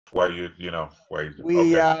Why why? We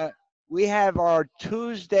Okay. uh, we have our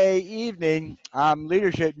Tuesday evening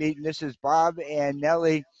leadership meeting. This is Bob and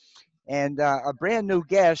Nellie and a brand new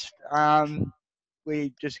guest.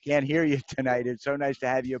 We just can't hear you tonight. It's so nice to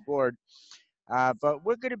have you aboard. But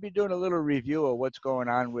we're going to be doing a little review of what's going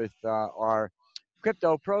on with our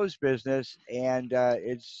Crypto Pros business, and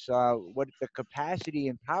it's what the capacity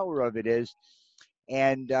and power of it is,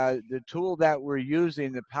 and the tool that we're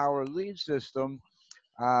using, the Power Lead System,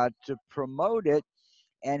 to promote it,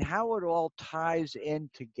 and how it all ties in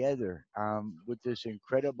together with this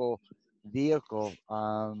incredible vehicle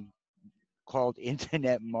called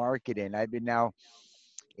internet marketing. I've been now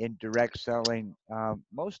in direct selling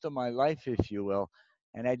most of my life, if you will,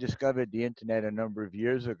 and I discovered the internet a number of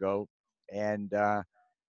years ago, and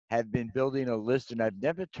have been building a list, and I've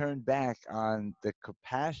never turned back on the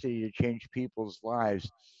capacity to change people's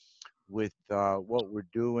lives with what we're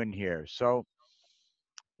doing here. So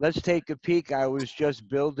let's take a peek. I was just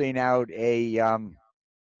building out a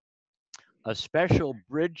special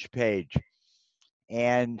bridge page,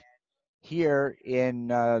 and here in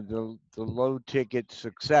the low ticket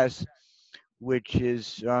success, which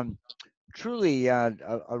is truly a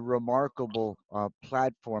remarkable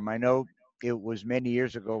platform. I know it was many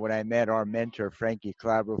years ago when I met our mentor Frankie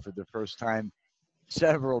Calabro for the first time,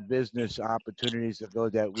 several business opportunities ago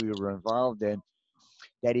that we were involved in,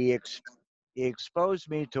 that he exposed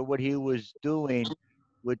me to what he was doing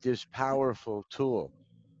with this powerful tool.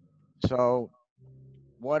 So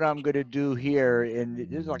what I'm going to do here, and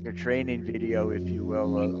this is like a training video, if you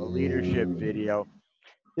will, a leadership video.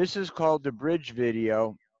 This is called the bridge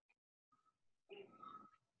video,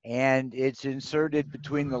 and it's inserted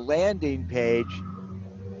between the landing page,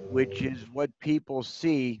 which is what people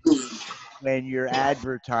see when you're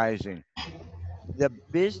advertising. The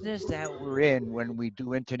business that we're in when we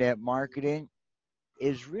do internet marketing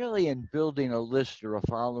is really in building a list or a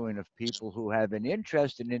following of people who have an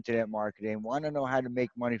interest in internet marketing, want to know how to make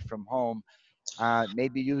money from home,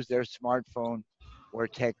 maybe use their smartphone or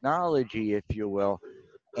technology, if you will.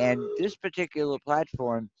 And this particular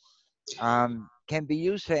platform can be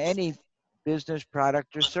used for any business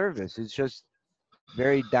product or service. It's just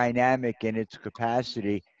very dynamic in its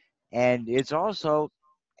capacity. And it's also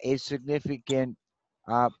a significant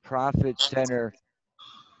profit center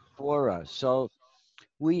for us. So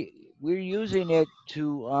we're using it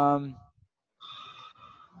to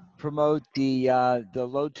promote the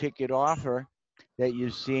low ticket offer that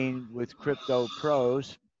you've seen with Crypto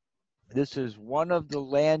Pros. This is one of the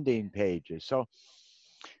landing pages. So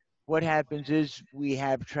what happens is we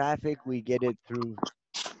have traffic, we get it through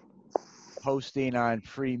posting on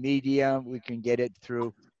free media, we can get it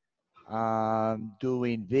through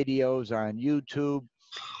doing videos on YouTube.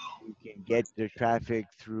 We can get the traffic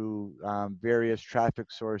through various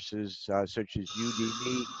traffic sources such as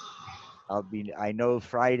Udemy. I know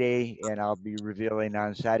Friday, and I'll be revealing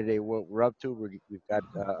on Saturday what we're up to. We've got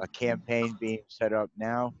a campaign being set up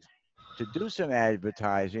now to do some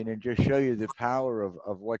advertising and just show you the power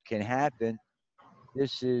of what can happen.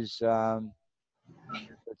 This is, let's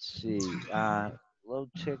see, low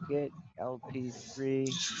ticket, LP3.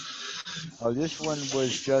 Oh, this one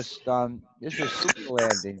was just, this is super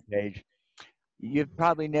landing page. You've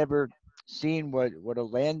probably never seen what a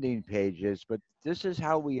landing page is, but this is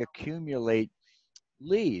how we accumulate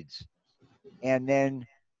leads. And then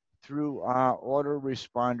through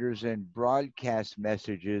autoresponders and broadcast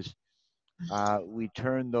messages, we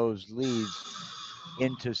turn those leads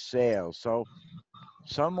into sales. So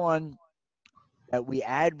someone that we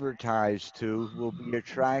advertise to will be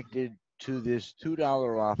attracted to this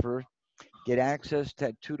 $2 offer, get access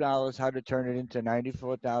to $2, how to turn it into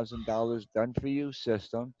 $94,000 done for you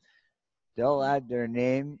system. They'll add their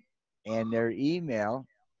name and their email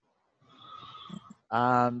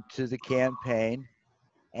to the campaign,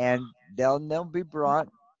 and they'll be brought.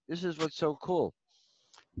 This is what's so cool,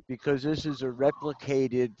 because this is a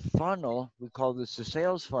replicated funnel. We call this a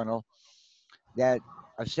sales funnel that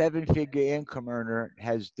a seven-figure income earner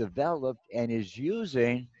has developed and is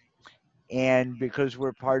using. And because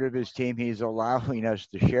we're part of his team, he's allowing us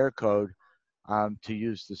to share code to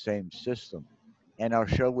use the same system. And I'll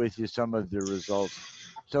show with you some of the results.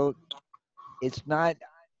 So it's not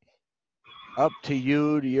up to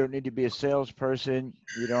you. You don't need to be a salesperson.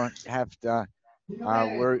 You don't have to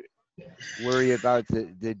worry about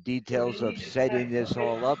the details of setting this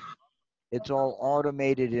all up. It's all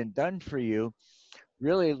automated and done for you.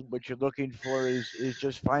 Really, what you're looking for is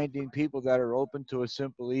just finding people that are open to a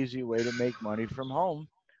simple, easy way to make money from home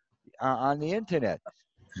on the internet.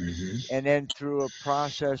 Hmm. And then through a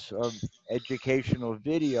process of educational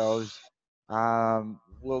videos,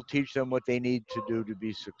 we'll teach them what they need to do to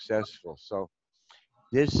be successful. So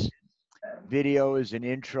this video is an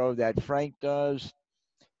intro that Frank does.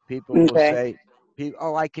 People will Okay. say,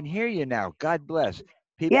 "Oh, I can hear you now. God bless."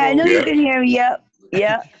 Yeah, I know People, you can hear me. Yep.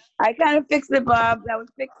 Yep. I kind of fixed it, Bob. I was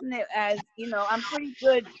fixing it as, I'm pretty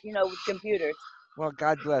good, with computers. well,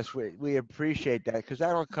 God bless. We appreciate that because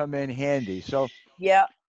that'll come in handy. So Yep.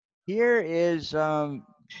 here is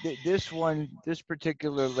this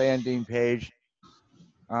particular landing page.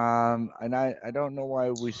 And I don't know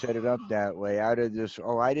why we set it up that way. Out of this,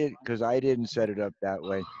 oh, I did because I didn't set it up that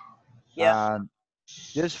way. Yep.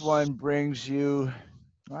 This one brings you.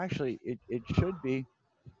 Well, actually, it should be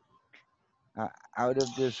out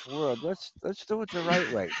of this world. Let's do it the right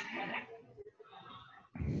way.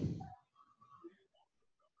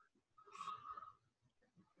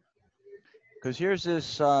 Because here's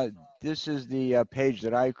this. This is the page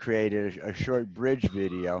that I created, a short bridge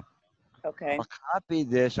video. Okay. I'll copy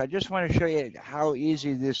this. I just want to show you how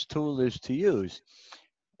easy this tool is to use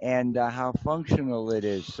and how functional it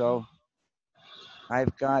is. So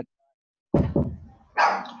I've got.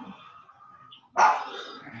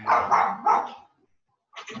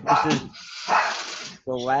 This is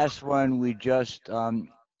the last one we just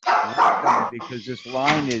worked on because this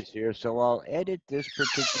line is here. So I'll edit this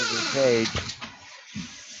particular page.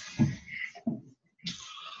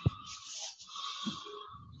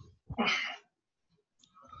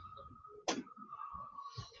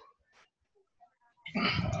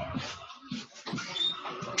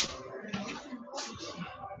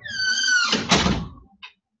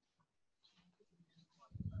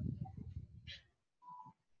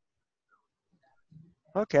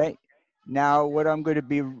 Okay. Now what I'm going to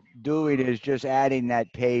be doing is just adding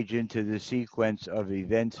that page into the sequence of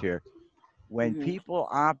events here. When Mhm. people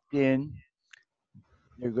opt in,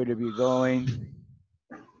 they're going to be going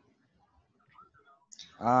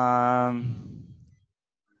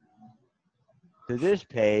to this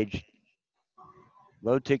page,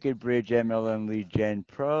 low ticket bridge MLM lead gen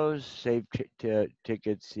pros, save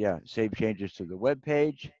tickets, yeah, save changes to the web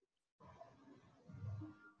page.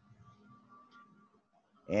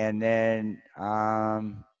 And then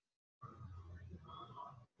I'll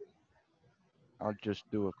just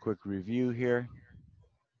do a quick review here.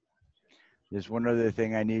 There's one other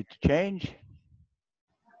thing I need to change.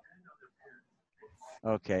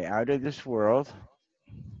 Okay, out of this world.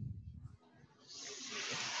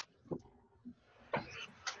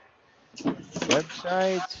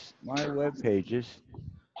 Websites, my web pages.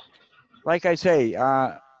 Like I say,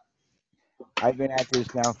 I've been at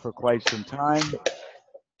this now for quite some time.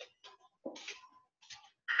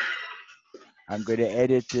 I'm going to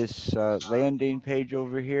edit this landing page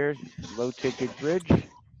over here, low ticket bridge.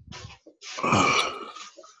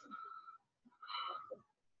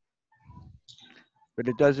 But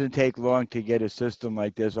it doesn't take long to get a system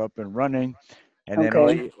like this up and running. And then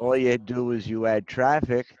Okay. all you do is you add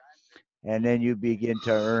traffic, and then you begin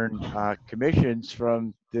to earn commissions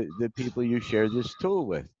from the people you share this tool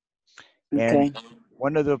with. And Okay.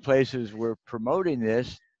 one of the places we're promoting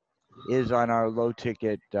this is on our low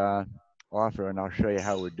ticket offer, and I'll show you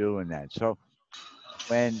how we're doing that. So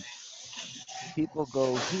when people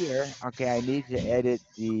go here, okay, I need to edit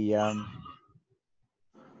the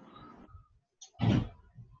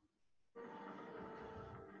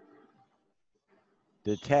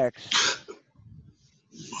text.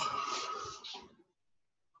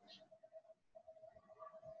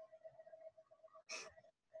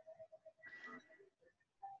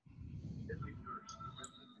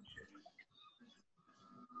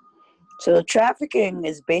 So the trafficking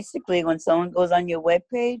is basically when someone goes on your web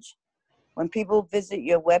page, when people visit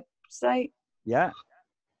your website, Yeah,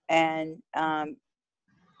 and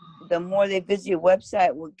the more they visit your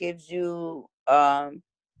website, what gives you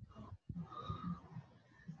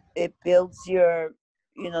it builds your,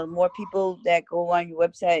 the more people that go on your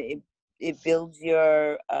website, it builds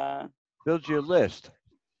your build your list.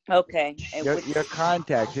 okay. And Your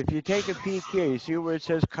contacts. If you take a peek here, you see where it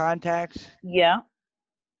says contacts? yeah.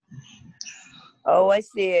 Oh, I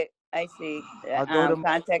see it. I see. I'll go to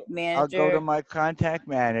Contact I'll go to manager. my contact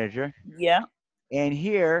manager, Yeah. and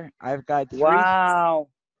here I've got Wow.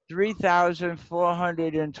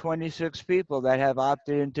 3,426 people that have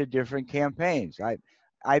opted into different campaigns.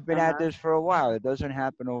 I've been at Uh-huh. this for a while. It doesn't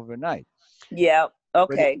happen overnight. Yeah. But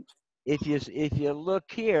Okay. if you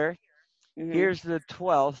look here, Mm-hmm. here's the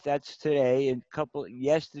 12th. That's today. And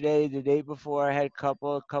yesterday, the day before, I had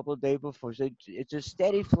a couple day before. So it's a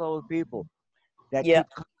steady flow of people that Yeah. keep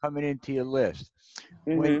coming into your list.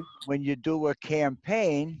 Mm-hmm. When you do a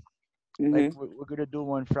campaign, like Mm-hmm. we're gonna do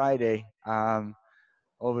one Friday,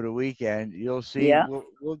 over the weekend, you'll see Yeah.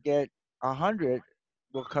 we'll get 100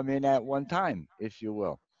 will come in at one time, if you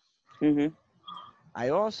will. Mhm. I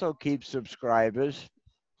also keep subscribers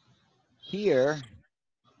here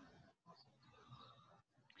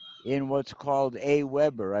in what's called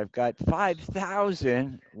Aweber. I've got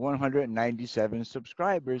 5,197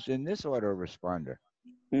 subscribers in this autoresponder.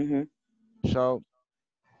 Mhm. So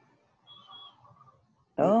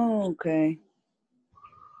Oh, okay.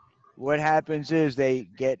 what happens is they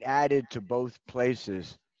get added to both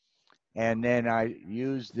places, and then I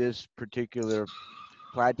use this particular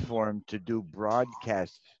platform to do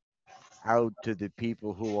broadcasts out to the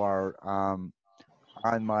people who are on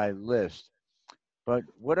my list. But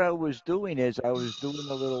what I was doing is I was doing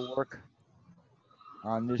a little work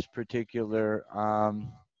on this particular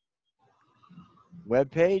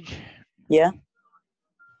web page, Yeah.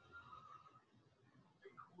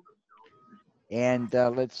 and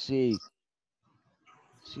let's see,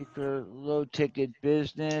 secret low ticket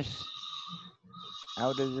business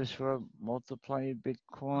out of this world, multiplying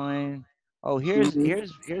Bitcoin. Oh,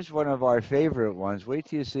 Mhm. here's one of our favorite ones. Wait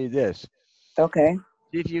till you see this. Okay.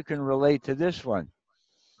 See if you can relate to this one.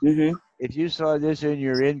 Mhm. If you saw this in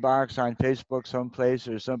your inbox on Facebook someplace,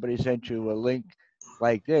 or somebody sent you a link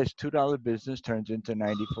like this, $2 business turns into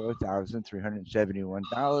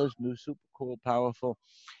 $94,371. New, super cool, powerful.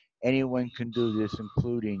 Anyone can do this,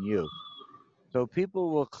 including you. So people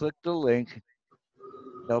will click the link.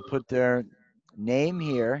 They'll put their name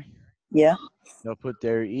here. Yeah. They'll put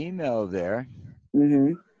their email there.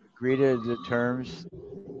 Mhm. Agree to the terms,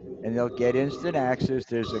 and they'll get instant access.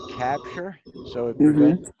 There's a capture, so it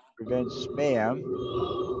Mhm. prevents spam.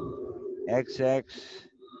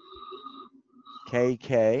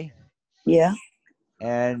 XXKK, Yeah.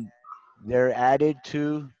 and they're added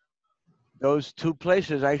to those two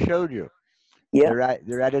places I showed you. Yeah.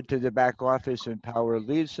 They're added to the back office and Power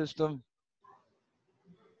Lead system,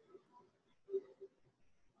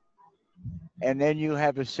 and then you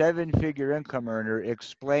have a seven-figure income earner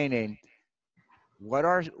explaining what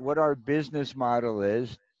our business model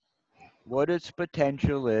is, what its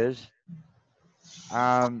potential is.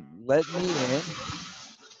 Let me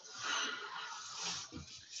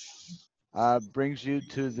in. Brings you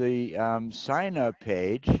to the sign up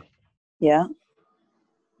page Yeah.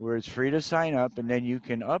 where it's free to sign up, and then you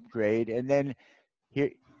can upgrade. And then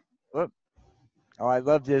here, oh, I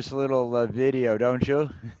love this little video, don't you?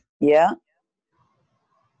 Yeah.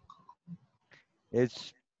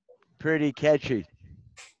 It's pretty catchy.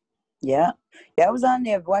 Yeah. Yeah. I was on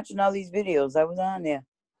there watching all these videos. I was on there.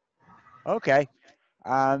 Okay.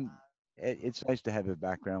 Um, it's nice to have a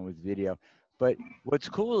background with video. But what's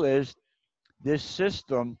cool is this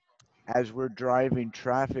system, as we're driving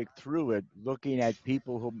traffic through it, looking at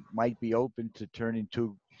people who might be open to turning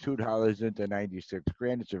 $2 into 96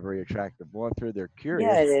 grand. It's a very attractive offer. They're Yeah,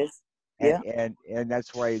 curious, it is. and Yeah.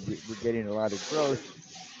 that's why we're getting a lot of growth.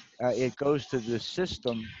 It goes to the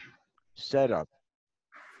system setup,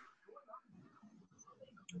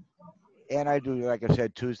 and I do, like I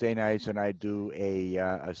said, Tuesday nights, and I do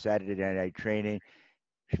a Saturday night training.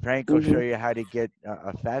 Frank will show Mhm. you how to get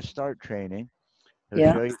a fast start training. He'll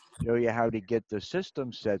Yeah. show you how to get the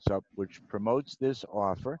system sets up, which promotes this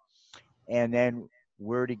offer, and then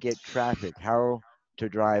where to get traffic, how to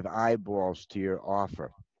drive eyeballs to your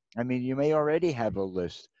offer. I mean, you may already have a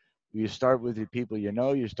list. You start with the people you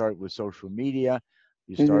know. You start with social media.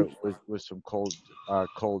 You Mhm. start with some cold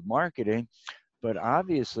marketing. But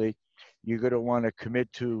obviously, you're going to want to commit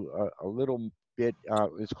to a little bit.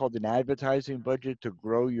 It's called an advertising budget to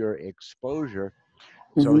grow your exposure.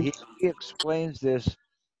 So Mhm. he explains this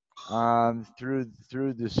through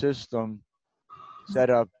the system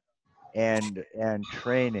setup and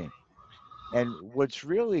training. And what's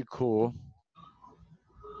really cool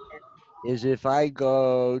is if I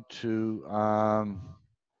go to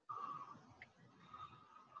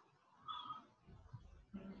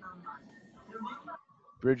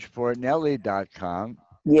bridgeportnelly.com,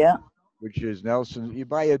 Yeah. which is Nelson, you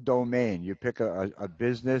buy a domain, you pick a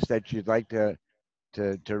business that you'd like to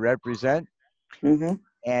represent. Mhm.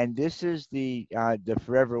 And this is the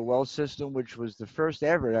Forever Well system, which was the first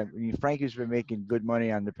ever. I mean, Frankie's been making good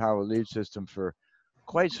money on the Power Lead system for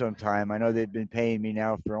quite some time. I know they've been paying me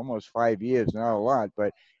now for almost 5 years, not a lot,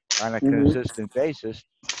 but on a Mhm. consistent basis.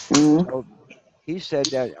 Mhm. So he said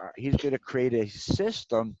that he's going to create a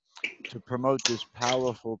system to promote this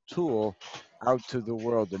powerful tool out to the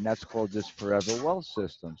world, and that's called this Forever Well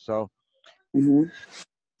system. So Mhm.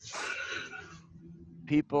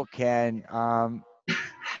 people can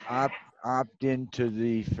opt into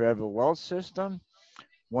the Forever Well system.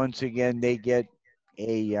 Once again, they get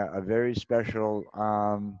a very special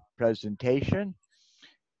presentation.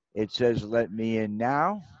 It says, "Let me in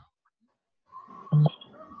now,"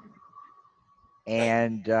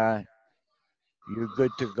 and you're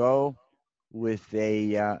good to go with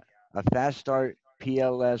a fast start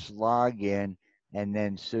PLS login and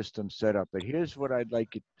then system setup. But here's what I'd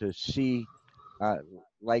like you to see, uh,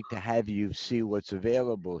 like to have you see what's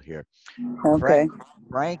available here. Okay.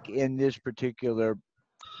 Frank in this particular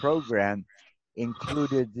program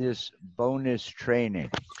included this bonus training.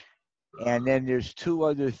 And then there's two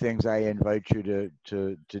other things I invite you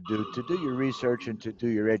to do your research and to do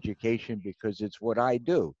your education, because it's what I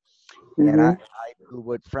do. And I Mhm. do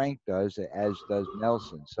what Frank does, as does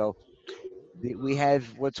Nelson. So we have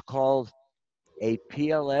what's called a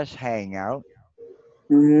PLS hangout,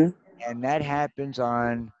 Mhm. and that happens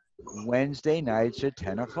on Wednesday nights at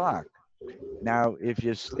 10 o'clock. Now, if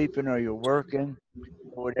you're sleeping or you're working,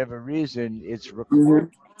 for whatever reason, it's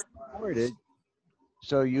Mhm. recorded,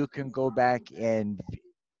 so you can go back and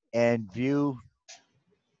view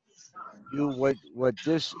what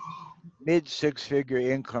this mid six-figure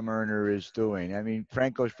income earner is doing. I mean,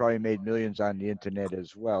 Franco's probably made millions on the internet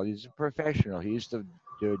as well. He's a professional. He used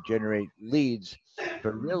to generate leads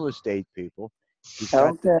for real estate people. He's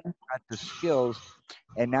Okay. got the skills,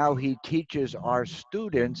 and now he teaches our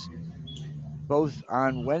students both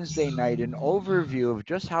on Wednesday night an overview of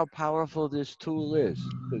just how powerful this tool is.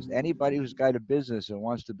 Because anybody who's got a business and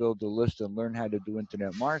wants to build a list and learn how to do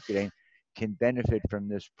internet marketing can benefit from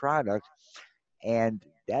this product. And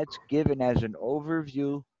that's given as an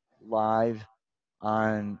overview live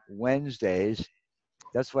on Wednesdays.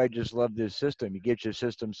 That's why I just love this system. You get your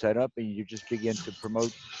system set up and you just begin to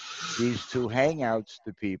promote these two hangouts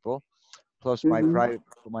to people, plus Mhm.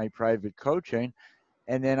 my private coaching.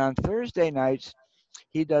 And then on Thursday nights,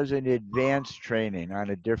 he does an advanced training on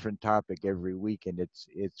a different topic every week, and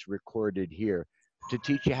it's recorded here to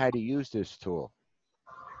teach you how to use this tool,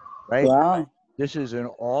 right? Wow. This is an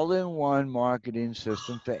all-in-one marketing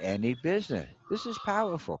system for any business. This is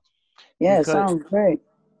powerful Yeah, it because, sounds great.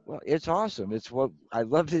 well, it's awesome. It's what I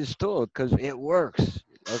love this tool because it works.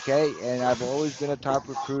 Okay, and I've always been a top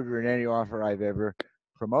recruiter in any offer I've ever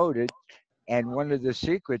promoted. And one of the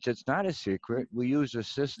secrets, it's not a secret, we use a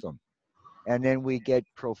system, and then we get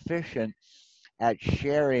proficient at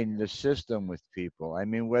sharing the system with people. I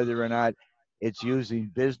mean, whether or not it's using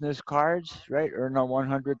business cards, right? Earn a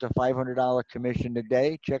 $100 to $500 commission a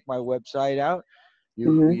day. Check my website out. We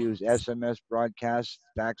Mhm. use SMS broadcast,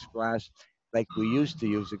 fax blast, like we used to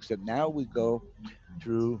use, except now we go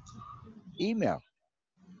through email.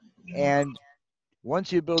 And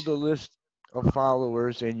once you build a list of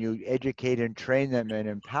followers and you educate and train them and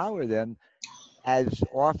empower them, as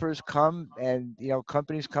offers come and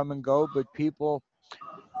companies come and go, but people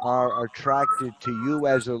are attracted to you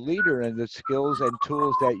as a leader and the skills and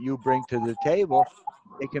tools that you bring to the table,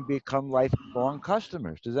 they can become lifelong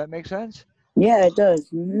customers. Does that make sense? Yeah, it does.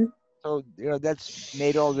 Mhm. So, that's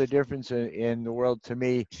made all the difference in the world to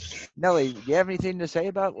me. Nelly, do you have anything to say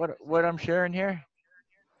about what I'm sharing here?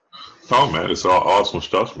 Oh man, it's all awesome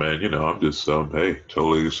stuff, man. I'm just hey,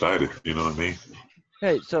 totally excited. You know what I mean?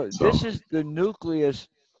 Hey, so So this is the nucleus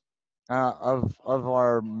of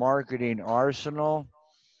our marketing arsenal.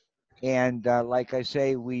 And like I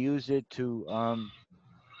say, we use it to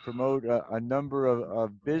promote a number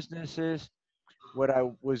of businesses. What I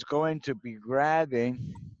was going to be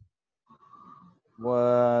grabbing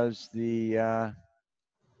was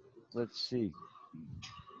let's see.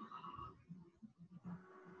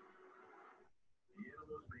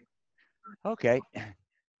 Okay,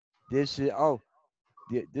 this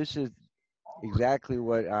is exactly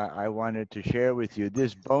what I wanted to share with you.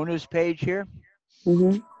 This bonus page here,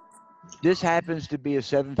 Mhm. this happens to be a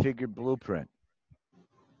seven-figure blueprint.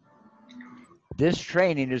 This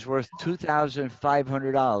training is worth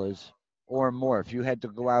 $2,500 or more if you had to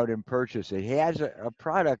go out and purchase it. He has a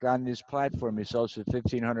product on this platform he sells for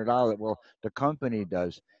 $1,500. Well, the company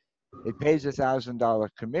does. It pays $1,000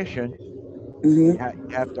 commission. Mhm. You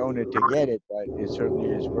have to own it to get it, but it certainly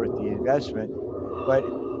is worth the investment. But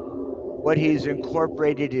what he's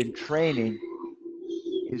incorporated in training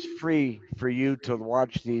is free for you to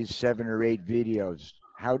watch these 7 or 8 videos.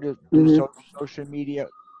 How to do Mhm. social media.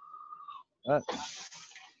 Uh,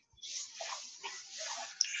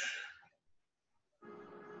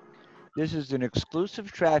 This is an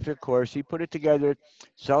exclusive traffic course. He put it together,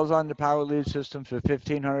 sells on the Power Lead system for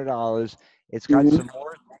 $1,500. It's got Mhm. some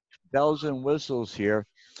more bells and whistles here,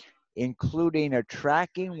 including a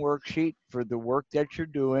tracking worksheet for the work that you're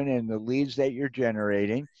doing and the leads that you're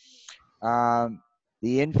generating, um,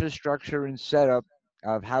 the infrastructure and setup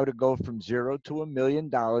of how to go from zero to $1 million.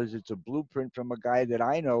 It's a blueprint from a guy that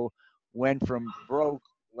I know went from broke,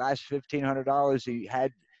 last $1,500 he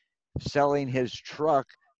had selling his truck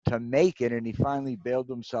to make it, and he finally bailed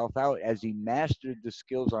himself out as he mastered the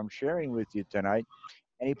skills I'm sharing with you tonight.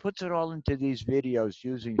 And he puts it all into these videos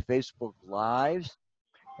using Facebook Lives.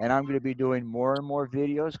 And I'm going to be doing more and more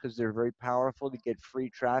videos because they're very powerful to get free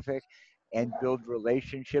traffic and build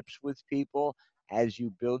relationships with people as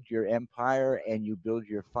you build your empire and you build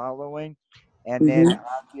your following. And then Mhm.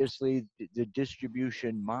 obviously the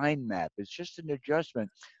distribution mind map. It's just an adjustment.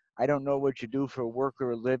 I don't know what you do for work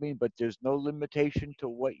or a living, but there's no limitation to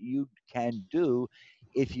what you can do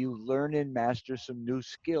if you learn and master some new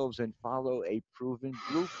skills and follow a proven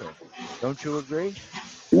blueprint. Don't you agree?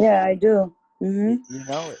 Yeah, I do. Mhm.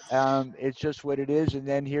 It's just what it is. And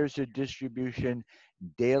then here's a distribution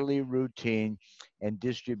daily routine and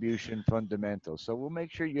distribution fundamentals. So we'll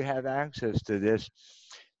make sure you have access to this.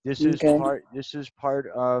 Okay. This is part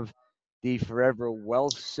of the Forever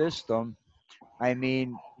Wealth system. I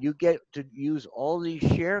mean, you get to use all these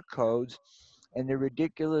share codes, and the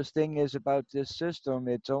ridiculous thing is about this system,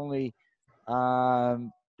 it's only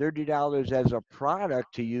 $30 as a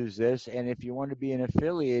product to use this, and if you want to be an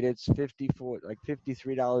affiliate, it's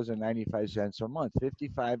 $53.95 a month,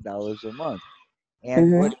 $55 a month.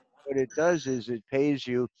 And Mhm. what it does is it pays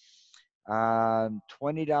you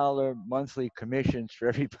 $20 monthly commissions for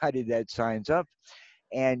everybody that signs up,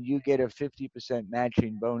 and you get a 50%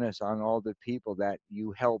 matching bonus on all the people that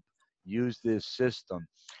you help use this system.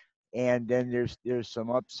 And then there's some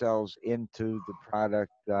upsells into the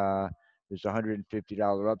product. There's a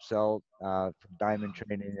 $150 upsell from Diamond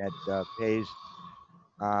Training that pays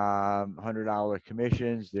 $100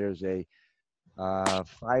 commissions. There's a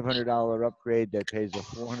 $500 upgrade that pays a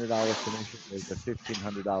 $400 commission. There's a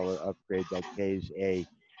 $1,500 upgrade that pays a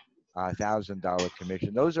 $1,000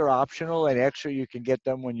 commission. Those are optional and extra. You can get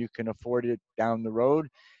them when you can afford it down the road.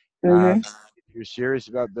 Mhm. If you're serious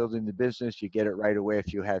about building the business, you get it right away.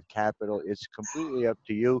 If you have capital, it's completely up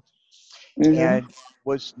to you. Mhm. And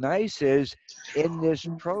what's nice is in this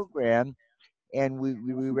program, and we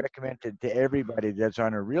recommend it to everybody that's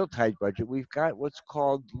on a real tight budget, we've got what's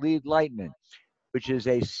called Lead Lightning, which is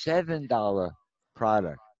a $7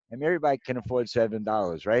 product. And everybody can afford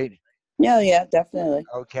 $7, right? Yeah, yeah, definitely.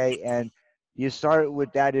 Okay, and you start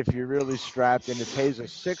with that if you're really strapped, and it pays a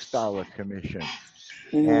 $6 commission.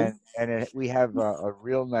 Mhm. We have a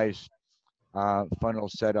real nice funnel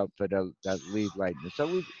set up for that lead lightning.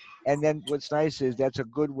 And then what's nice is that's a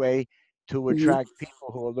good way to Mhm. attract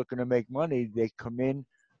people who are looking to make money. They come in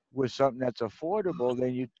with something that's affordable,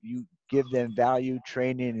 then you give them value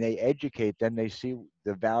training and they educate them. They see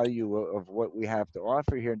the value of what we have to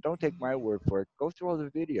offer here. And don't take my word for it. Go through all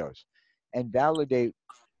the videos and validate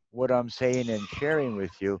what I'm saying and sharing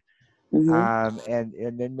with you, Mhm.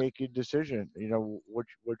 and then make your decision. You know what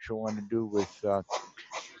you want to do with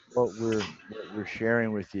what we're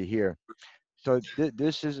sharing with you here. So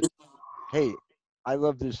this is, hey, I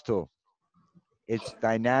love this tool. It's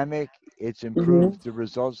dynamic. It's Mhm. improved the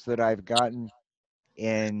results that I've gotten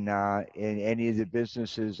in any of the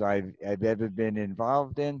businesses I've ever been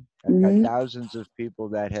involved in. I've got Mhm. thousands of people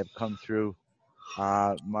that have come through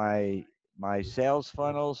my sales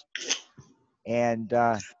funnels, and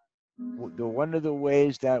one of the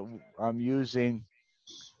ways that I'm using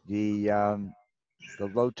the um, the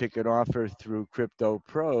low ticket offer through Crypto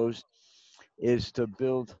Pros is to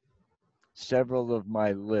build several of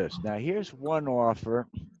my lists. Now, here's one offer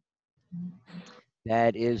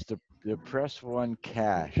that is the Press One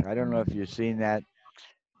Cash. I don't know if you've seen that.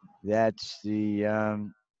 That's the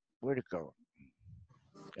where'd it go?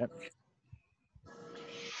 Yep.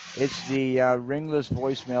 It's the ringless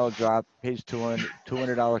voicemail drop. Pays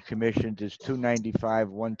 $200 commission. It's $295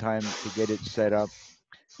 one time to get it set up,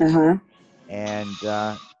 Uh-huh. and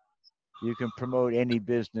you can promote any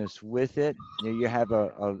business with it. You have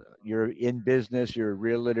you're in business, you're a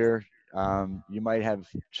realtor. You might have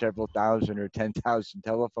several thousand or 10,000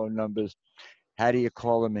 telephone numbers. How do you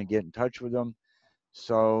call them and get in touch with them?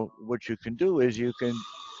 So what you can do is you can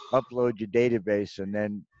upload your database, and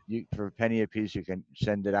then for a penny a piece, you can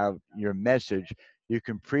send it out your message. You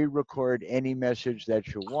can pre-record any message that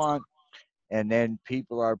you want, and then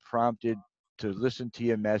people are prompted to listen to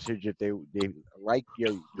your message. If they like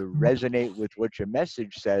you to resonate with what your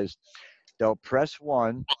message says, they'll press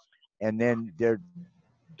one, and then they're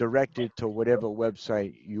directed to whatever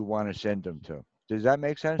website you want to send them to. Does that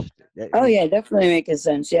make sense? Oh yeah, definitely making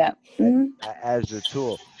sense. Yeah. Mhm. As a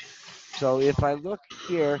tool. So if I look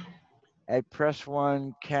here at Press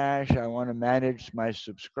One Cash, I want to manage my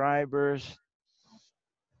subscribers.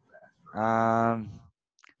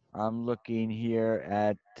 I'm looking here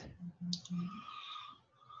at,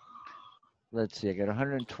 let's see, I got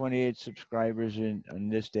 128 subscribers in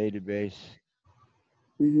this database.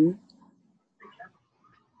 Mhm.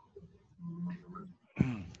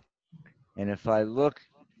 And if I look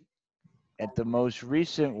at the most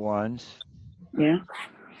recent ones, Yeah.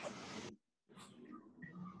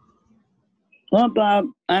 Well, Bob,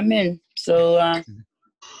 I'm in. So, I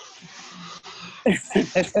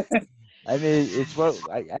mean, it's what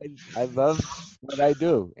I love what I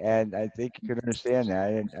do, and I think you can understand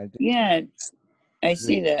that. And I think yeah, I we,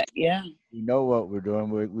 see that. Yeah. we know what we're doing.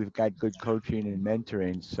 We've got good coaching and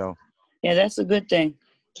mentoring. So Yeah, that's a good thing.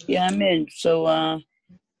 Yeah, I'm in. So, I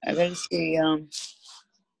gotta see, where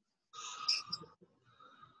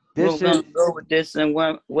we're this is, gonna go with this and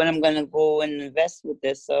when I'm gonna go and invest with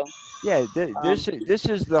this. So, yeah, um, this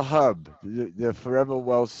is the hub, the Forever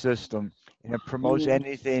Wealth System, and it promotes mhm,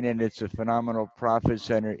 anything, and it's a phenomenal profit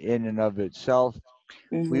center in and of itself.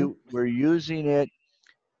 mhm, We're using it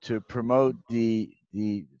to promote the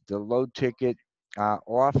low ticket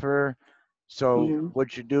offer. So mhm.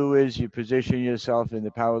 what you do is you position yourself in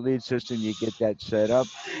the Power Lead system. You get that set up.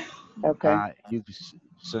 Okay. You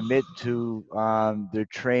submit to the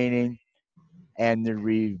training and the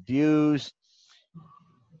reviews.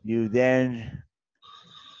 You then,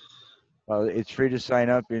 well, it's free to sign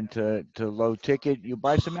up into low ticket. You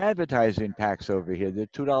buy some advertising packs over here. They're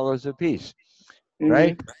 $2 a piece,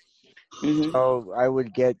 right? Mhm, mhm. So I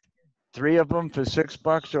would get 3 of them for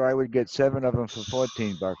 $6, or I would get 7 of them for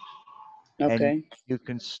 $14. And Okay. you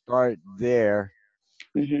can start there.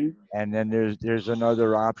 Mhm. And then there's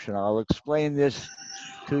another option. I'll explain this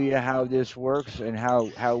to you how this works and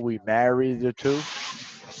how we marry the two.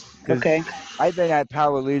 Because Okay. I've been at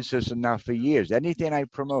Power Lead System now for years. Anything I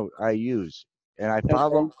promote, I use, and I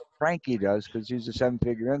follow Okay. what Frankie does because he's a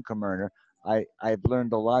 7-figure income earner. I've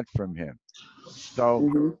learned a lot from him. So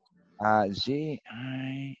Mhm.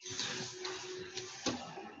 ZI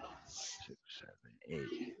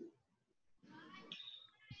 678.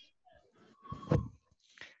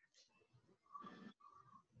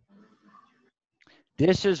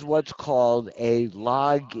 This is what's called a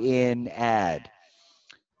login ad.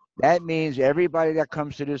 That means everybody that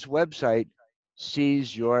comes to this website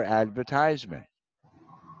sees your advertisement.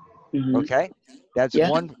 Mhm. Okay? Yeah.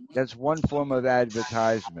 That's one form of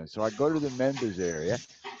advertisement. So I go to the members area,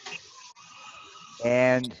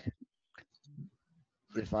 and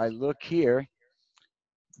if I look here,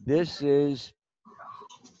 this is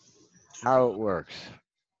how it works.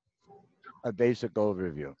 A basic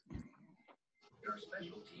overview.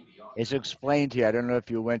 It's explained here. I don't know if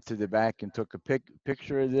you went to the back and took a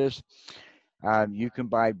picture of this. You can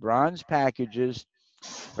buy bronze packages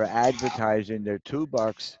for advertising. They're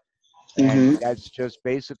 $2, and Mhm. that's just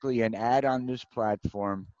basically an ad on this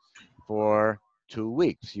platform for 2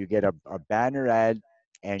 weeks. You get a banner ad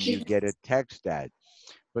and you get a text ad.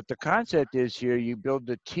 But the concept is here you build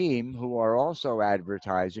a team who are also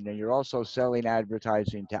advertising, and you're also selling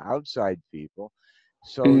advertising to outside people.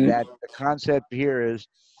 So Mhm. that the concept here is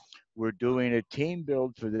we're doing a team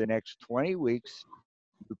build for the next 20 weeks.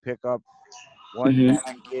 You pick up one Mhm.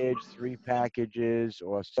 package, 3 packages,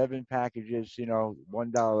 or 7 packages,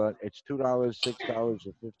 $1. It's $2, $6,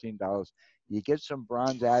 or $15. You get some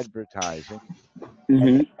bronze advertising, and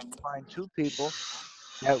then Mhm. find 2 people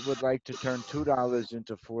that would like to turn $2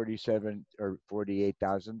 into 47 or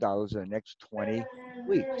 $48,000 in the next 20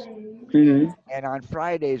 weeks. Mhm. And on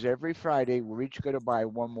Fridays, every Friday, we're each going to buy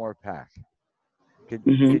one more pack. Can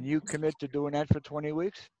Mhm. you commit to doing that for 20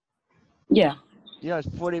 weeks? Yeah. Yeah, it's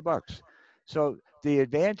 $40. So the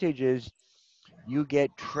advantage is you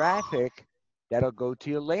get traffic that'll go to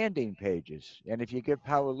your landing pages. And if you get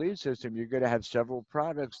Power Lead System, you're going to have several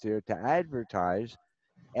products there to advertise,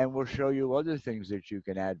 and we'll show you other things that you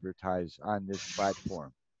can advertise on this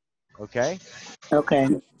platform. Okay? Okay.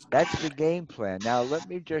 That's the game plan. Now, let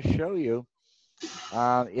me just show you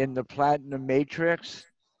in the Platinum Matrix,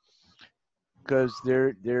 because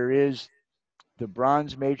there is the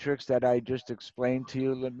Bronze Matrix that I just explained to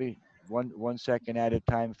you. Let me, one second at a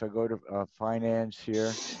time. If I go to finance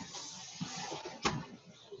here,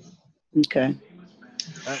 Okay.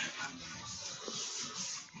 uh,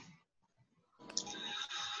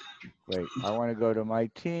 wait, I want to go to my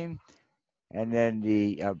team, and then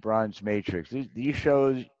the Bronze Matrix. These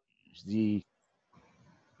shows the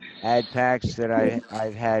ad packs that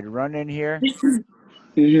I've had running here,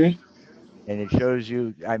 Mhm. and it shows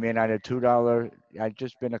you. I mean, on a $2. I've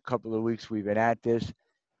just been a couple of weeks. We've been at this.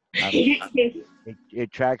 Um,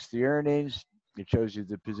 it tracks the earnings. It shows you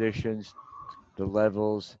the positions, the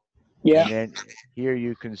levels, Yeah. and then here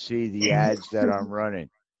you can see the ads that I'm running.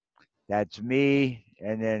 That's me,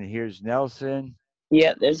 and then here's Nelson.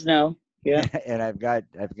 Yeah, there's no. Yeah. And I've got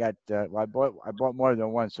well, I bought more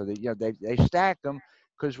than one, so they stack them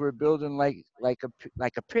because we're building like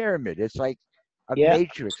a pyramid. It's like a Yeah.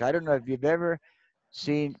 matrix. I don't know if you've ever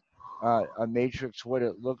seen a matrix, what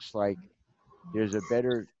it looks like. There's a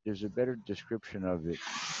better description of it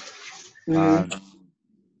um, Hmm.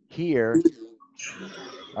 here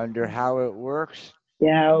under how it works.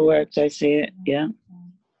 Yeah, how it works. I see it. Yeah.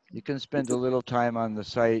 You can spend a little time on the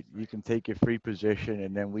site. You can take your free position,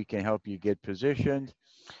 and then we can help you get positioned.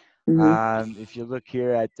 Hmm. If you look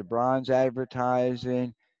here at the bronze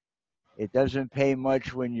advertising, it doesn't pay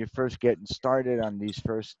much when you're first getting started on these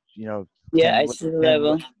first, Yeah, 10, I see the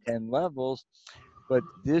level. 10 levels. But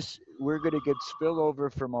this, we're going to get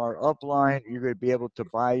spillover from our upline. You're going to be able to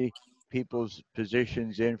buy people's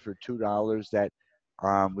positions in for $2 that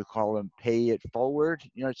we call them pay it forward.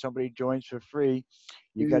 Somebody joins for free.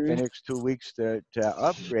 You got the Hmm. next 2 weeks to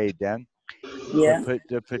upgrade them. Yeah.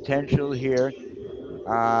 The potential here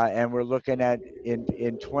and we're looking at in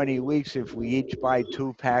 20 weeks if we each buy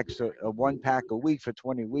 2 packs, a 1 pack a week for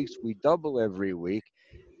 20 weeks, we double every week.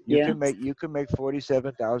 You Yeah. can make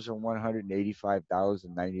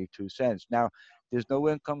 $47,185.92. Now, there's no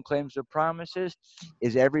income claims or promises.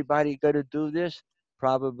 Is everybody going to do this?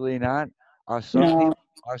 Probably not. Are some No.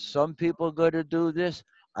 people going to do this?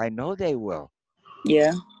 I know they will.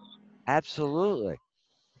 Yeah. Absolutely.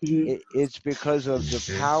 Hmm. It's because of the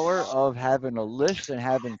power of having a list and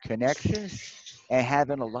having connections and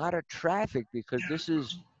having a lot of traffic because this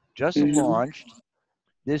is just Hmm. launched.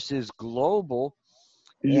 This is global.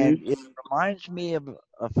 Hmm. And it reminds me of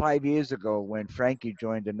 5 years ago when Frankie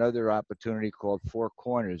joined another opportunity called Four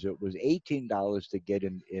Corners. It was $18 to get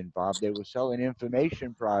involved. They were selling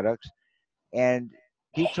information products, and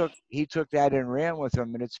he took that and ran with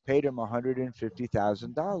them, and it's paid him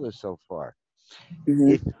 $150,000 so far.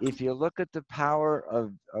 Hmm. If you look at the power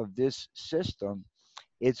of this system,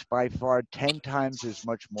 it's by far 10 times as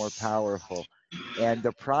much more powerful. And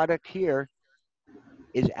the product here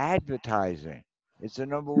is advertising. It's the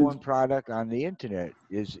number one product on the internet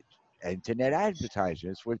is internet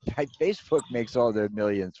advertising. It's what Facebook makes all their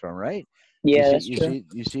millions from, right? You Yeah, see, that's you true. see,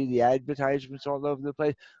 you see the advertisements all over the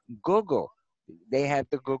place. Google, they have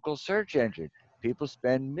the Google search engine. People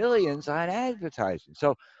spend millions on advertising.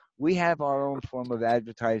 So we have our own form of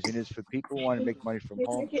advertising. It's for people who want to make money from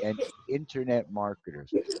home and internet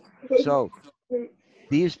marketers. So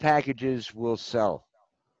these packages will sell,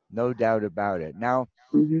 no doubt about it. Now,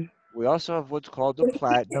 Hmm. we also have what's called the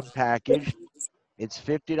platinum package. It's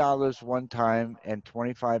 $50 one time and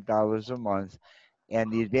 $25 a month.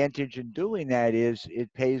 And the advantage in doing that is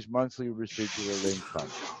it pays monthly residual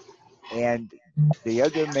income. And the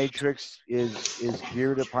other matrix is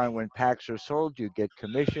geared upon when packs are sold, you get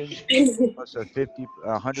commissions plus a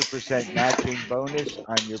 100% matching bonus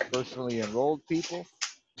on your personally enrolled people.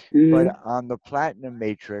 But Hmm. on the platinum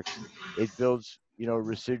matrix, it builds,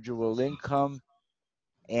 residual income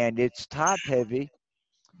and it's top heavy.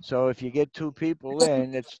 So if you get 2 people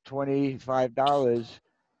in, it's $25,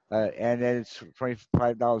 and then it's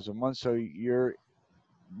 $25 a month. So your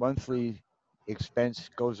monthly expense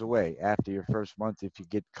goes away after your first month if you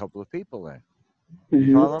get a couple of people in. You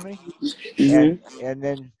Hmm. follow me? Hmm. And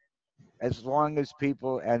then as long as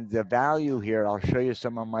people and the value here, I'll show you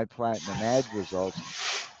some of my platinum ad results.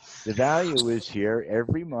 The value is here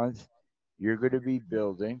every month. You're going to be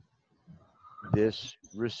building this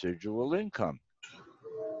residual income.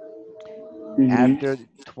 Hmm. After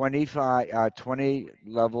 20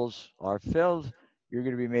 levels are filled, you're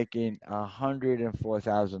going to be making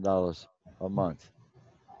 $104,000 a month.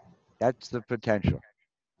 That's the potential.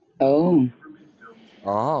 Oh.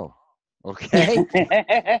 Oh, okay.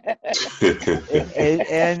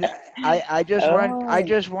 And I Oh.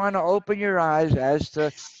 just want to open your eyes as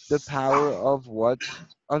to the power of what's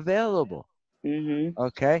available. Hmm.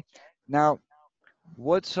 Okay. Now,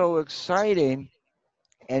 what's so exciting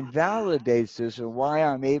and validates this, and why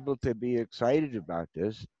I'm able to be excited about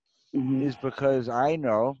this, Hmm. is because I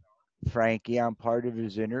know Frankie, I'm part of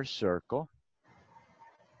his inner circle,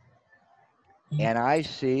 and I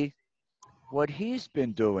see what he's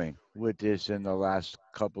been doing with this in the last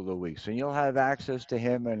couple of weeks. And you'll have access to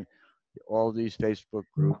him and all these Facebook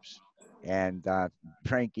groups. And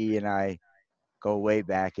Frankie and I go way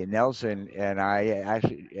back. And Nelson and I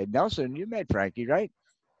actually, and Nelson, you met Frankie, right?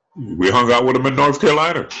 We hung out with him in North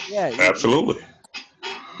Carolina. Yeah, Absolutely.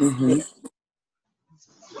 Hmm.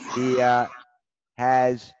 he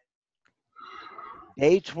has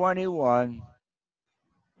day 21.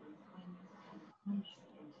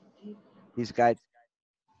 He's got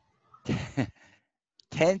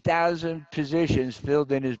 10,000 positions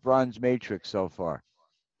filled in his bronze matrix so far.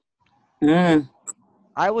 Mm.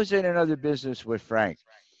 I was in another business with Frank,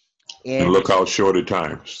 And and look how short at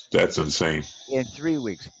times. That's insane. in 3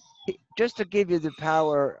 weeks, just to give you the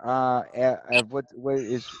power of what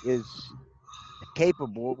is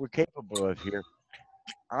capable, what we're capable of here.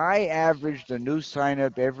 I averaged a new sign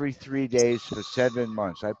up every 3 days for 7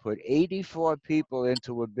 months. I put 84 people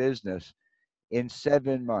into a business in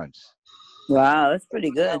 7 months. Wow, that's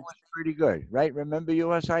pretty That good. was pretty good, right? Remember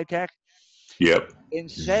USI Tech? Yep. In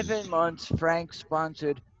 7 months, Frank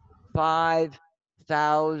sponsored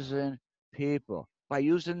 5,000 people by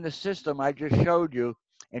using the system I just showed you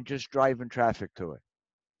and just driving traffic to it.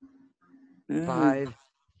 Mm.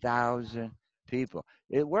 5,000 people.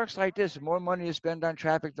 It works like this. The more money you spend on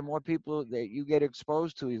traffic, the more people that you get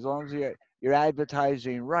exposed to. As long as you're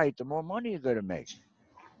advertising right, the more money you're going to make.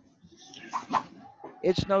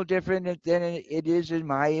 It's no different than it is in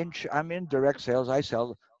I'm in direct sales. I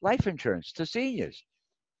sell life insurance to seniors.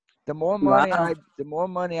 The more money Wow.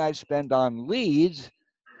 I spend on leads,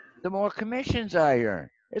 the more commissions I earn.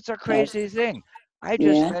 It's a That's, crazy thing. I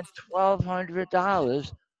just yeah, spent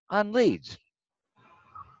 $1,200 on leads.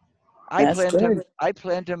 that's good. I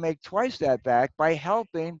plan to make twice that back by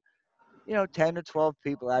helping, 10 or 12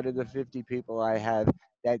 people out of the 50 people I have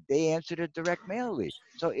that they answered a direct mail lead.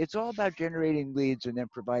 So it's all about generating leads and then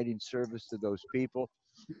providing service to those people.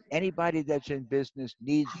 Anybody that's in business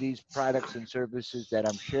needs these products and services that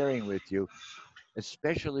I'm sharing with you,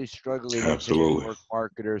 especially struggling internet Absolutely. work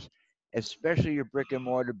marketers, especially your brick and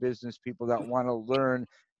mortar business people that want to learn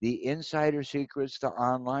the insider secrets to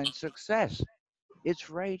online success. It's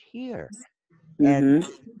right here. And Mm-hmm.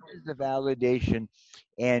 this is the validation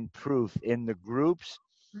and proof in the groups.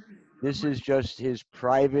 This is just his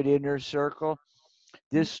private inner circle.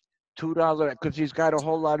 This $2, because he's got a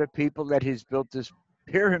whole lot of people that he's built this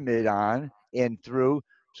pyramid on and through.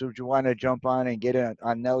 So if you want to jump on and get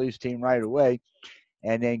on Nelly's team right away,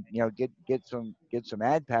 and then get some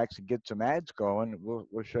ad packs and get some ads going, we'll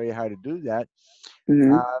show you how to do that.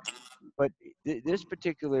 Mm-hmm. Uh, but this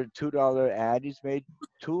particular $2 ad, he's made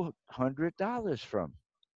 $200 from.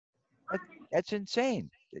 That, that's insane.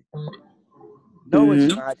 No, it's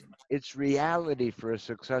Mm-hmm. not. It's reality for a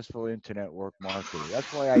successful internet work marketer.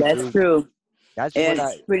 That's why I That's do. true. That's what It's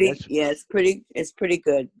I. pretty, That's yeah, it's pretty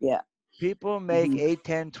good. Yeah. people make Mm-hmm. 8,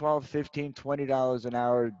 10, 12, 15, $20 an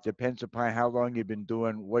hour. Depends upon how long you've been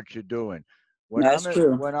doing what you're doing. That's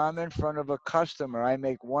true. When I'm in front of a customer, I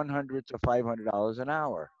make $100 to $500 an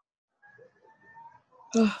hour.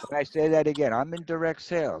 And I say that again. I'm in direct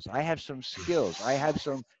sales. I have some skills. I have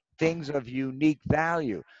some things of unique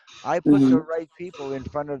value. I put Mm-hmm. the right people in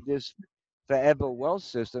front of this Forever Wealth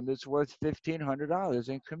system. It's worth $1,500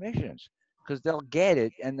 in commissions because they'll get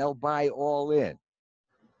it and they'll buy all in.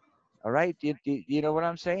 All right, you know what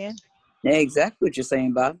I'm saying? Yeah, exactly what you're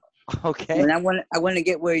saying, Bob. Okay. And I want to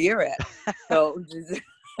get where you're at. So,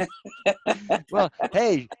 Well,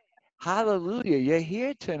 hey, hallelujah, you're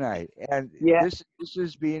here tonight, and yeah. this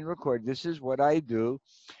is being recorded. This is what I do.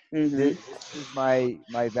 Mm-hmm. This is my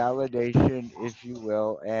validation, if you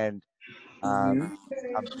will, and um, Mm-hmm.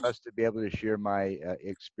 I'm blessed to be able to share my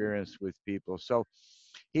experience with people. So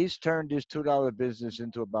he's turned his $2 business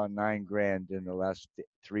into about 9 grand in the last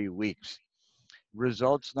 3 weeks.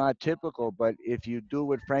 Results not typical, but if you do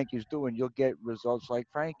what Frankie's doing, you'll get results like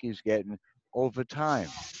Frankie's getting over time.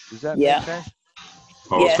 Does that make Yeah. sense?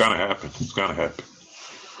 Oh, it's Yes. gonna happen. It's gonna happen.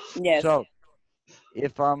 Yes. So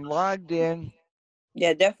if I'm logged in,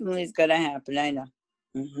 Yeah, definitely it's gonna happen. I know.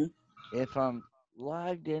 Mm-hmm. if I'm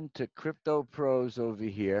logged into Crypto Pros over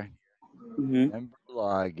here, Mm-hmm. member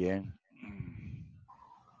login.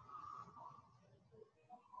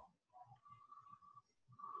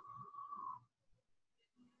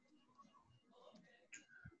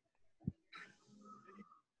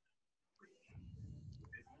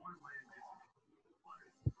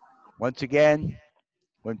 Once again,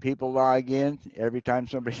 when people log in, every time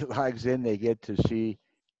somebody logs in, they get to see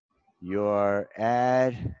your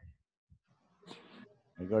ad.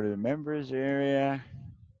 I go to the members area.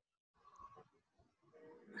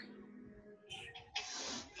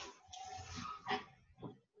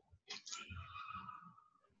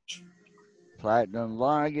 Platinum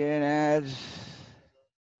login ads.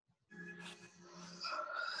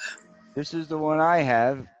 This is the one I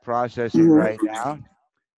have processing right Mm-hmm. now.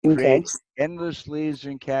 Okay. Creates endless leads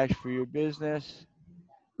and cash for your business.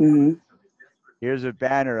 Mm-hmm. Here's a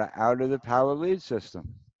banner out of the Power Lead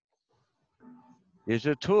system. Here's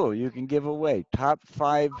a tool you can give away. Top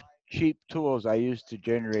 5 cheap tools I use to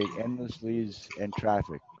generate endless leads and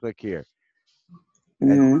traffic. Click here. And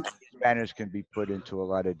Mm-hmm. banners can be put into a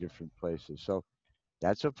lot of different places. So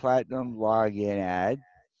that's a platinum login ad.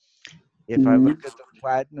 If I Mm-hmm. look at the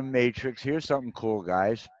platinum matrix, here's something cool,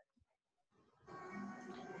 guys.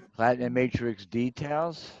 Platinum matrix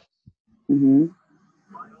details. Mm-hmm.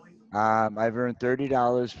 I've earned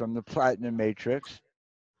 $30 from the platinum matrix.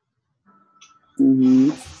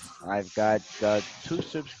 Mm-hmm. I've got 2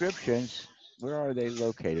 subscriptions. Where are they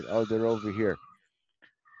located? Oh, they're over here.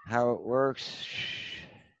 How it works.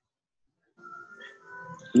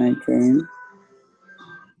 Okay.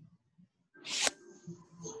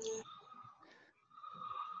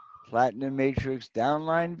 Platinum matrix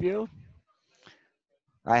downline view.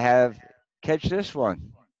 I have, catch this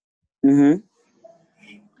one. Mm-hmm.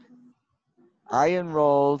 I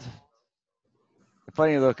enrolled a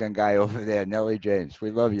funny looking guy over there, Nellie James.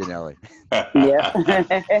 We love you, Nellie. Yep.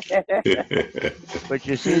 But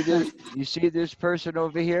you see this person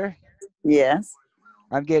over here? Yes.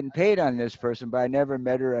 I'm getting paid on this person, but I never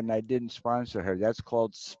met her and I didn't sponsor her. That's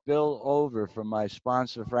called spill over from my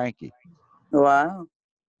sponsor, Frankie. Wow.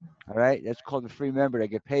 All right? That's called a free member I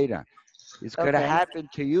get paid on. It's going to Okay. happen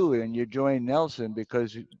to you when you join Nelson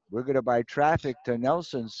because we're going to buy traffic to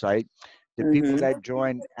Nelson's site. The people Mm-hmm. that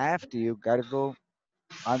join after you got to go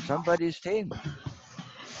on somebody's team,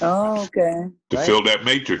 Oh, okay. To right? fill that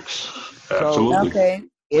matrix. So Absolutely. Okay.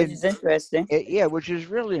 Which in is interesting. yeah, which is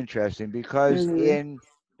really interesting because Mm-hmm. in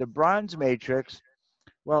the bronze matrix,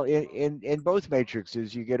 well, in both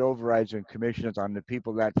matrices, you get overrides and commissions on the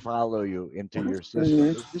people that follow you into your system.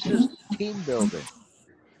 Mm-hmm. But this is team building.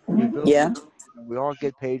 You build a Yeah. team and we all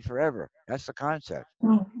get paid forever. That's the concept.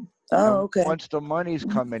 Oh, And okay. once the money's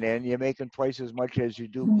coming in, you're making twice as much as you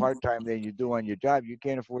do part time than you do on your job. You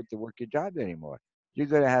can't afford to work your job anymore. You're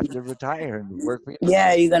gonna have to retire and work for yourself.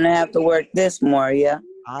 Yeah, you're gonna have to work this more. Yeah.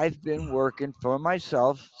 I've been working for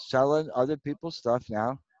myself, selling other people's stuff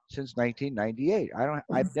now since 1998.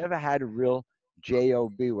 I've never had a real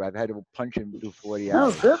job where I've had to punch and do 40 Oh,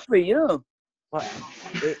 hours. good for you. Well,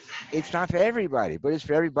 it's not for everybody, but it's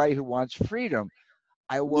for everybody who wants freedom.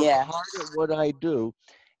 I work Yeah. hard at what I do,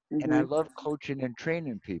 and I Mm-hmm. love coaching and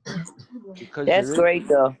training people because That's great,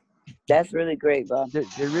 though. That's really great, Bob.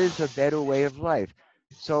 there is a better way of life.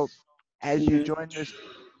 So as you Mm-hmm. join this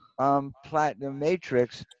platinum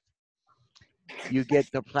matrix, you get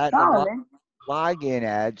the platinum Oh, man. login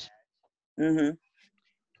ads. Mm-hmm.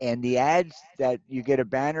 And the ads that you get a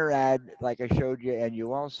banner ad, like I showed you, and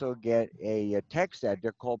you also get a text ad.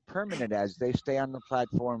 They're called permanent ads. They stay on the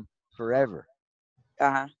platform forever.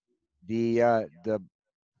 Uh-huh. The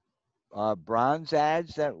bronze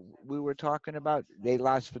ads that we were talking about, they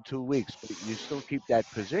last for 2 weeks, but you still keep that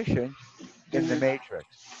position in the Mm-hmm. matrix.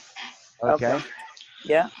 Okay. Okay,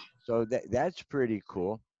 Yeah. so that's pretty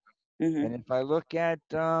cool. Mm-hmm. And if I look at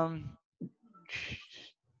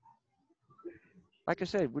like I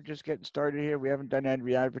said, we're just getting started here. We haven't done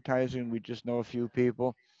any advertising. We just know a few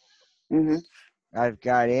people. Mm-hmm. I've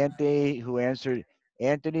got Anthony who answered.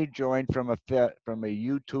 Anthony joined from a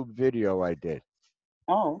YouTube video I did.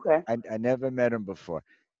 Oh, okay. I never met him before.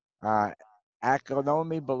 Uh,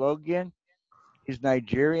 Akonomi Balogian, he's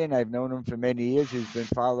Nigerian. I've known him for many years. He's been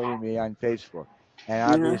following me on Facebook. And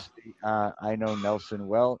Mm-hmm. obviously, I know Nelson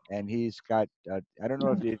well, and he's got. I don't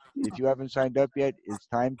know if you haven't signed up yet, it's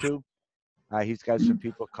time to. He's got some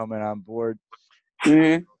people coming on board.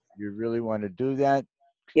 Mm-hmm. You really want to do that?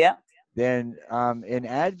 Yeah. Then in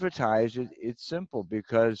advertise, it's simple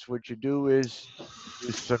because what you do is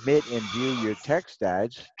you submit and view your text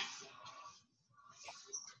ads.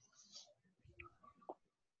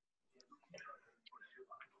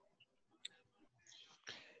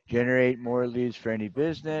 Generate more leads for any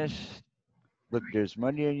business. Look, there's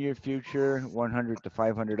money in your future, $100 to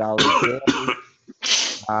 $500 daily.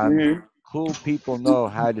 Mm-hmm. Cool people know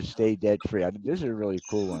how to stay debt free. This is a really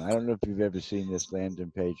cool one. I don't know if you've ever seen this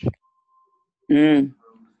landing page. Mm.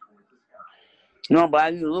 No, but I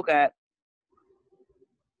need to look at.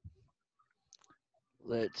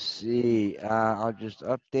 Let's see. I'll just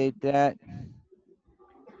update that.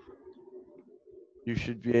 You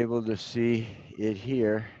should be able to see it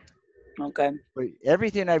here. Okay. But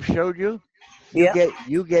everything I've showed you, Yeah.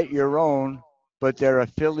 you get your own, but they're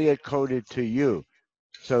affiliate coded to you.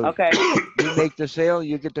 So Okay. you make the sale,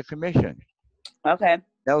 you get the commission. Okay.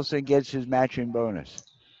 Nelson gets his matching bonus.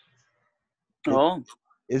 Oh,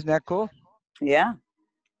 Isn't that cool? yeah.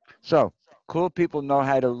 So cool people know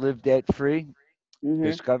how to live debt free. Mm-hmm.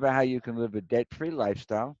 Discover how you can live a debt free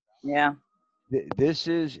lifestyle. Yeah. This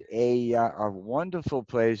is a wonderful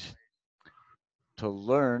place to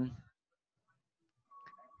learn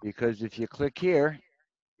because if you click here,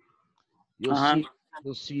 Uh-huh.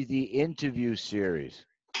 you'll see the interview series.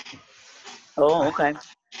 Oh, okay.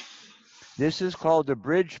 This is called the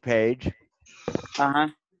Bridge page, Uh-huh.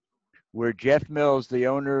 where Jeff Mills, the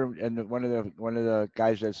owner and one of the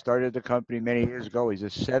guys that started the company many years ago, he's a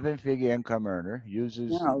 7-figure income earner.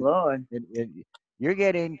 Uses Oh, Lord. you're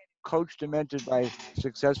getting coached and mentored by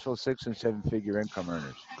successful 6 and 7-figure income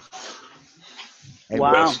earners, and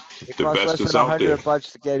Wow. it The costs best less is than out there.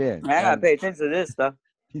 $100 to get in. I gotta And pay attention to this stuff.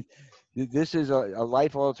 this is a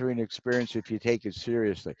life-altering experience if you take it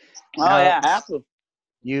seriously. Oh, Now, yeah, I have to.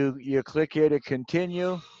 you click here to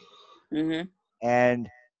continue, Mm-hmm. and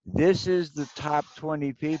this is the top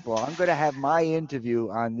 20 people. I'm going to have my interview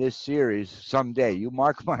on this series someday. You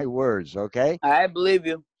mark my words, okay? I believe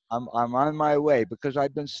you. I'm on my way because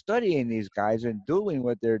I've been studying these guys and doing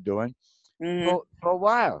what they're doing Mm-hmm. for a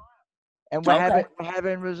while, and Okay. we're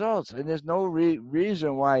having results, and there's no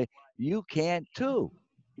reason why you can't too,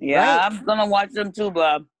 right? Yeah, I'm gonna watch them too,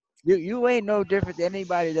 Bob. You ain't no different than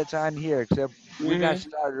anybody that's on here, except we got Mm-hmm.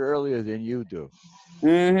 started earlier than you do.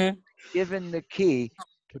 Mm-hmm. Given the key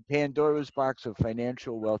to Pandora's box of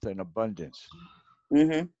financial wealth and abundance.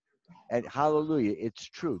 Mm-hmm. And hallelujah, it's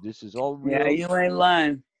true. This is all Yeah, real. you ain't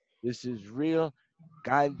lying. This is real.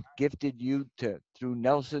 God gifted you through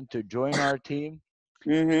Nelson to join our team.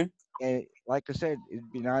 Mm-hmm. And like I said,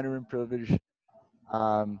 it'd be an honor and privilege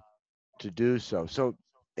um, to do so. So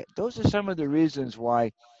those are some of the reasons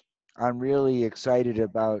why I'm really excited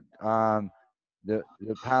about the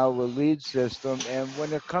Power Lead system. And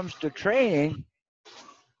when it comes to training,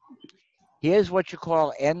 here's what you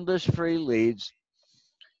call endless free leads.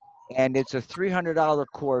 And it's a $300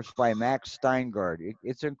 course by Max Steingard.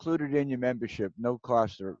 It's included in your membership, no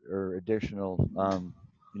cost or additional,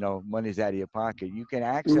 money's out of your pocket. You can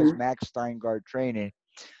access Mm-hmm. Max Steingard training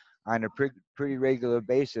on a pretty regular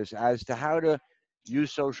basis as to how to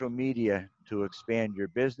use social media to expand your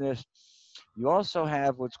business. You also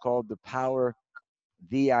have what's called the Power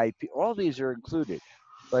VIP. All these are included,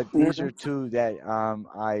 but these Mm-hmm. are two that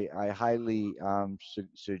I highly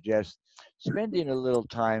suggest spending a little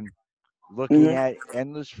time looking Mm-hmm. at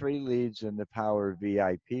endless free leads in the Power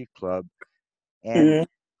VIP Club. And Mm-hmm.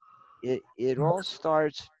 it all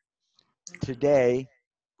starts today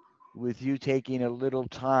with you taking a little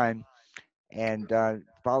time and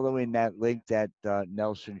following that link that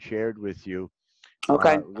Nelson shared with you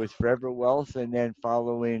Okay. with Forever Wealth, and then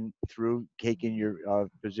following through taking your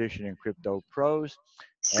position in Crypto Pros,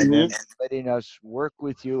 and then Mm-hmm. letting us work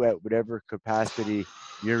with you at whatever capacity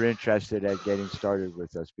you're interested at getting started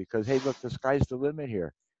with us. Because hey, look, the sky's the limit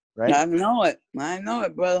here, right? I know it. I know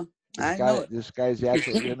it, brother. I know it. This guy's the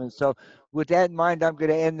absolute limit. So with that in mind, I'm going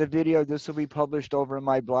to end the video. This will be published over on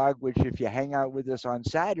my blog, which if you hang out with us on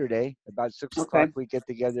Saturday, about 6 Okay. o'clock, we get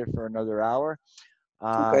together for another hour.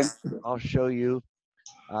 Okay. I'll show you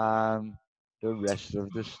the rest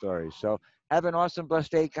of the story. So have an awesome,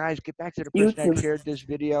 blessed day, guys. Get back to the You person that too. shared this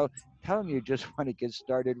video. Tell them you just want to get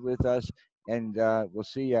started with us, and we'll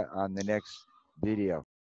see you on the next video.